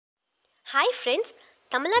Hi friends,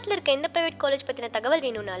 தமிழ்நாட்டில் இருக்க எந்த ப்ரைவேட் காலேஜ் பற்றின தகவல்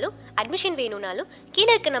வேணும்னாலும் அட்மிஷன் வேணும்னாலும்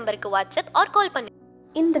கீழே இருக்க நம்பருக்கு வாட்ஸ்அப் ஆர் கால் பண்ணு.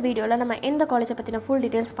 இந்த வீடியோவில் நம்ம எந்த காலேஜை பற்றின ஃபுல்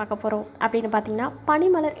டீட்டெயில்ஸ் பார்க்க போகிறோம் அப்படின்னு பார்த்தீங்கன்னா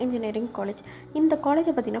பனிமலர் இன்ஜினியரிங் காலேஜ். இந்த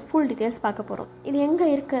காலேஜை பற்றின ஃபுல் டீட்டெயில்ஸ் பார்க்க போகிறோம். இது எங்கே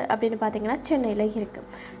இருக்குது அப்படின்னு பார்த்தீங்கன்னா சென்னையில் இருக்குது.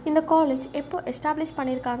 இந்த காலேஜ் எப்போ எஸ்டாப்ளிஷ்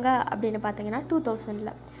பண்ணியிருக்காங்க அப்படின்னு பார்த்தீங்கன்னா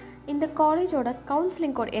 2000. இந்த காலேஜோட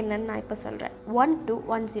கவுன்சிலிங் கோட் என்னன்னு நான் இப்போ சொல்கிறேன்.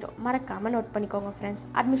 1210 மறக்காமல் நோட் பண்ணிக்கோங்க ஃப்ரெண்ட்ஸ்,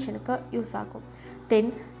 அட்மிஷனுக்கு யூஸ் ஆகும்.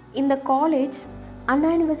 தென் இந்த காலேஜ் அண்ணா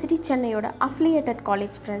யூனிவர்சிட்டி சென்னையோட affiliated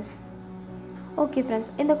college friends. Okay friends,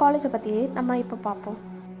 இந்த காலேஜை பற்றியே நம்ம இப்போ பார்ப்போம்.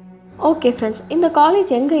 ஓகே ஃப்ரெண்ட்ஸ், இந்த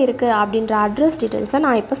காலேஜ் எங்கே இருக்குது அப்படின்ற அட்ரஸ் டீட்டெயில்ஸை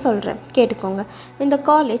நான் இப்போ சொல்கிறேன், கேட்டுக்கோங்க. இந்த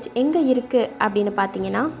காலேஜ் எங்கே இருக்குது அப்படின்னு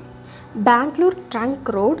பார்த்தீங்கன்னா பெங்களூர்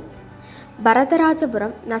ட்ரங்க் ரோட்,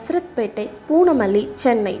 வரதராஜபுரம், நசரத்பேட்டை, பூனமல்லி,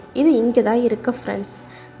 சென்னை. இது இங்கே தான் இருக்குது ஃப்ரெண்ட்ஸ்.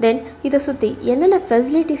 தென் இதை சுற்றி என்னென்ன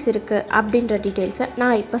ஃபெசிலிட்டிஸ் இருக்குது அப்படின்ற டீட்டெயில்ஸை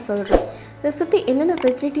நான் இப்போ சொல்கிறேன். இதை சுற்றி என்னென்ன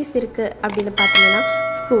ஃபெசிலிட்டிஸ் இருக்குது அப்படின்னு பார்த்தீங்கன்னா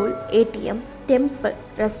school, ATM, temple,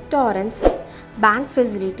 restaurants, bank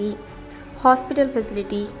facility, hospital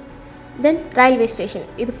facility, தென் ரயில்வே ஸ்டேஷன்,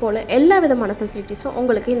 இது போல் எல்லா விதமான ஃபெசிலிட்டிஸும்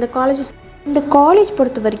உங்களுக்கு இந்த காலேஜ்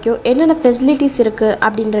பொறுத்த வரைக்கும் என்னென்ன ஃபெசிலிட்டிஸ் இருக்குது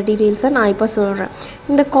அப்படின்ற டீட்டெயில்ஸை நான் இப்போ சொல்கிறேன்.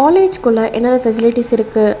 இந்த காலேஜ்குள்ளே என்னென்ன ஃபெசிலிட்டிஸ்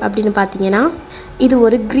இருக்குது அப்படின்னு பார்த்தீங்கன்னா இது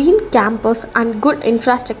ஒரு green campus and good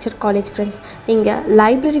infrastructure college friends. இங்கே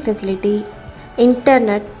library facility,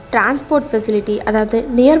 internet, transport facility, அதாவது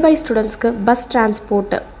நியர்பை ஸ்டூடெண்ட்ஸ்க்கு பஸ்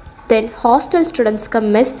டிரான்ஸ்போர்ட்டு, தென் ஹாஸ்டல் ஸ்டூடெண்ட்ஸ்க்கு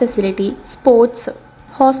mess facility, sports,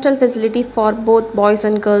 hostel facility for both boys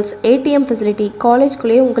and girls, ATM facility.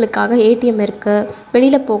 காலேஜ்குள்ளேயே உங்களுக்காக ஏடிஎம் இருக்குது,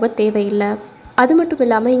 வெளியில் போக தேவையில்லை. அது மட்டும்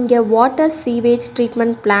இல்லாமல் இங்கே வாட்டர் சீவேஜ்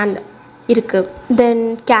ட்ரீட்மெண்ட் பிளான் இருக்குது. தென்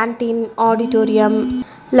canteen, auditorium,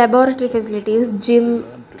 laboratory facilities, gym,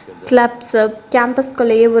 clubs,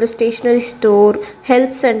 கேம்பஸ்குள்ளேயே ஒரு stationery store,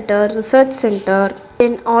 health centre, research centre,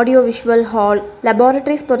 தென் ஆடியோ விஷுவல் ஹால்.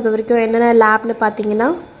 லெபார்ட்டரிஸ் பொறுத்த வரைக்கும் என்னென்ன லேப்னு பார்த்தீங்கன்னா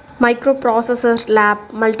micro processor lab,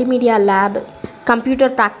 multimedia lab,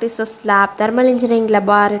 computer practices lab, thermal engineering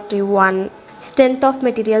laboratory 1, strength of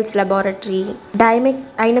materials laboratory,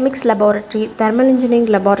 dynamics laboratory, thermal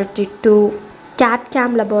engineering laboratory 2,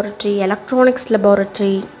 gate-game laboratory, electronics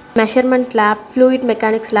laboratory, measurement lab, fluid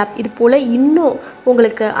mechanics lab. இது போல் இன்னும்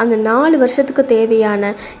உங்களுக்கு அந்த 4 வருஷத்துக்கு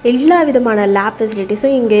தேவையான எல்லா விதமான லேப்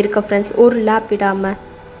ஃபெசிலிட்டிஸும் இங்கே இருக்க ஃப்ரெண்ட்ஸ், ஒரு லேப் விடாமல்.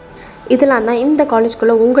 இதெல்லாம் தான் இந்த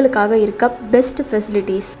காலேஜ்குள்ளே உங்களுக்காக இருக்க பெஸ்ட்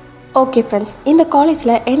ஃபெசிலிட்டிஸ். ஓகே ஃப்ரெண்ட்ஸ், இந்த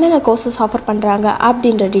காலேஜில் என்னென்ன கோர்சஸ் ஆஃபர் பண்ணுறாங்க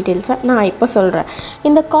அப்படின்ற டீட்டெயில்ஸை நான் இப்போ சொல்கிறேன்.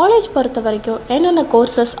 இந்த காலேஜ் பொறுத்த வரைக்கும் என்னென்ன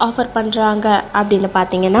கோர்சஸ் ஆஃபர் பண்ணுறாங்க அப்படின்னு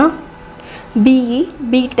பார்த்தீங்கன்னா BE,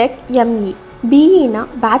 BTech, ME. பிஇனா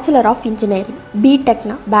bachelor of engineering,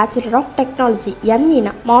 பிடெக்னா bachelor of technology,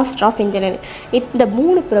 எம்இனா master of engineering. இந்த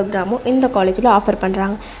 3 ப்ரோக்ராமும் இந்த காலேஜில் ஆஃபர்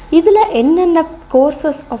பண்ணுறாங்க. இதில் என்னென்ன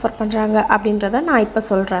கோர்சஸ் ஆஃபர் பண்ணுறாங்க அப்படின்றத நான் இப்போ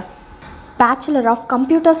சொல்கிறேன். Bachelor of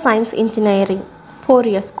computer science engineering 4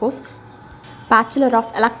 years course, bachelor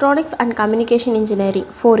of electronics and communication engineering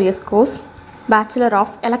 4 years course, bachelor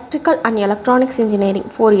of electrical and electronics engineering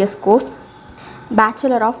 4 years course,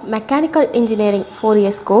 bachelor of mechanical engineering 4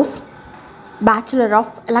 years course, bachelor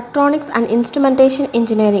of electronics and instrumentation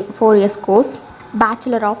engineering 4 years course,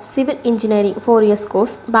 bachelor of civil engineering 4 years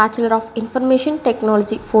course, bachelor of information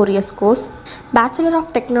technology 4 years course, bachelor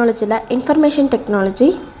of டெக்னாலஜியில் information technology,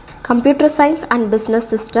 computer science and business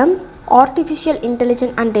system, artificial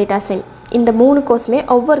intelligent and data science. இந்த 3 கோர்ஸுமே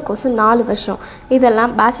ஒவ்வொரு கோர்ஸும் 4 வருஷம்.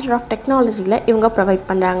 இதெல்லாம் bachelor of டெக்னாலஜியில் இவங்க provide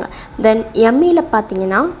பண்ணுறாங்க. தென் எம்இயில்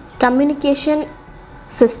பார்த்தீங்கன்னா communication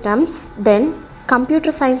systems, then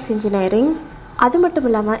computer science engineering. அது மட்டும்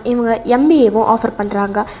இல்லாமல் இவங்க எம்பிஏவும் ஆஃபர்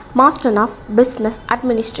பண்ணுறாங்க, மாஸ்டர் ஆஃப் பிஸ்னஸ்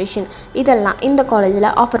அட்மினிஸ்ட்ரேஷன். இதெல்லாம் இந்த காலேஜில்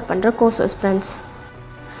ஆஃபர் பண்ணுற கோர்சஸ் ஃப்ரெண்ட்ஸ்.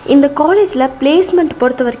 இந்த காலேஜில் பிளேஸ்மெண்ட்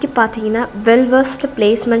பொறுத்த வரைக்கும் பார்த்தீங்கன்னா வெல்வர்ஸ்ட்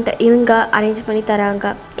பிளேஸ்மெண்ட் இவங்க அரேஞ்ச் பண்ணி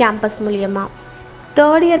தராங்க கேம்பஸ் மூலியமாக.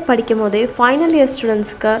 3rd year படிக்கும் போதே ஃபைனல் இயர்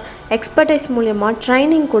ஸ்டூடெண்ட்ஸ்க்கு எக்ஸ்பர்டைஸ் மூலியமாக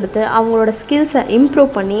ட்ரைனிங் கொடுத்து அவங்களோட ஸ்கில்ஸை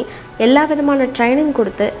இம்ப்ரூவ் பண்ணி எல்லா விதமான ட்ரைனிங்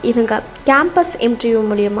கொடுத்து இவங்க கேம்பஸ் இன்டர்வியூ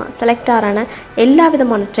மூலியமாக செலக்ட் ஆகிற எல்லா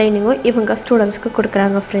விதமான ட்ரைனிங்கும் இவங்க ஸ்டூடெண்ட்ஸ்க்கு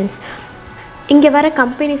கொடுக்குறாங்க ஃப்ரெண்ட்ஸ். இங்கே வர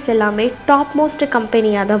கம்பெனிஸ் எல்லாமே டாப் மோஸ்ட்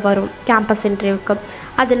கம்பெனியாக தான் வரும் கேம்பஸ் இன்டர்வியூக்கு.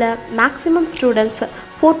 அதில் மேக்ஸிமம் ஸ்டூடெண்ட்ஸ்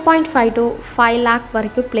 4.5 to 5 lakh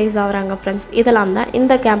வரைக்கும் ப்ளேஸ் ஆகுறாங்க ஃப்ரெண்ட்ஸ். இதெல்லாம் தான்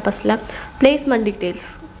இந்த கேம்பஸில் பிளேஸ்மெண்ட் டீட்டெயில்ஸ்.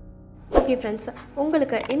 ஓகே ஃப்ரெண்ட்ஸ்,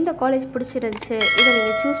 உங்களுக்கு இந்த காலேஜ் பிடிச்சிருந்துச்சு, இதை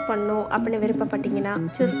நீங்கள் சூஸ் பண்ணணும் அப்படின்னு விருப்பப்பட்டீங்கன்னா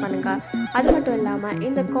சூஸ் பண்ணுங்கள். அது மட்டும் இல்லாமல்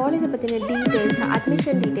இந்த காலேஜை பற்றின டீட்டெயில்ஸ்,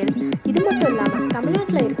 அட்மிஷன் டீட்டெயில்ஸ், இது மட்டும் இல்லாமல்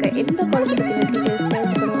தமிழ்நாட்டில் இருக்க எந்த காலேஜை பற்றின டீட்டெயில்ஸ்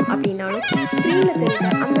தெரிஞ்சுக்கணும் அப்படின்னாலும் ஸ்க்ரீனில் தெரிஞ்ச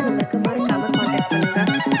அந்த நம்பருக்கு மறக்காமல் காண்டாக்ட்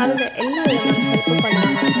பண்ணுங்கள். அவங்க எல்லா விதமான ஹெல்ப்பும்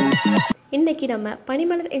பண்ணுவாங்க. இன்றைக்கி நம்ம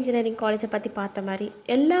பனிமலர் இன்ஜினியரிங் காலேஜை பற்றி பார்த்த மாதிரி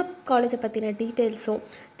எல்லா காலேஜை பற்றின டீட்டெயில்ஸும்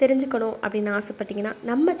தெரிஞ்சுக்கணும் அப்படின்னு ஆசைப்பட்டீங்கன்னா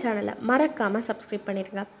நம்ம சேனலை மறக்காமல் சப்ஸ்கிரைப்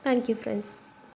பண்ணிடுங்க. Thank you friends.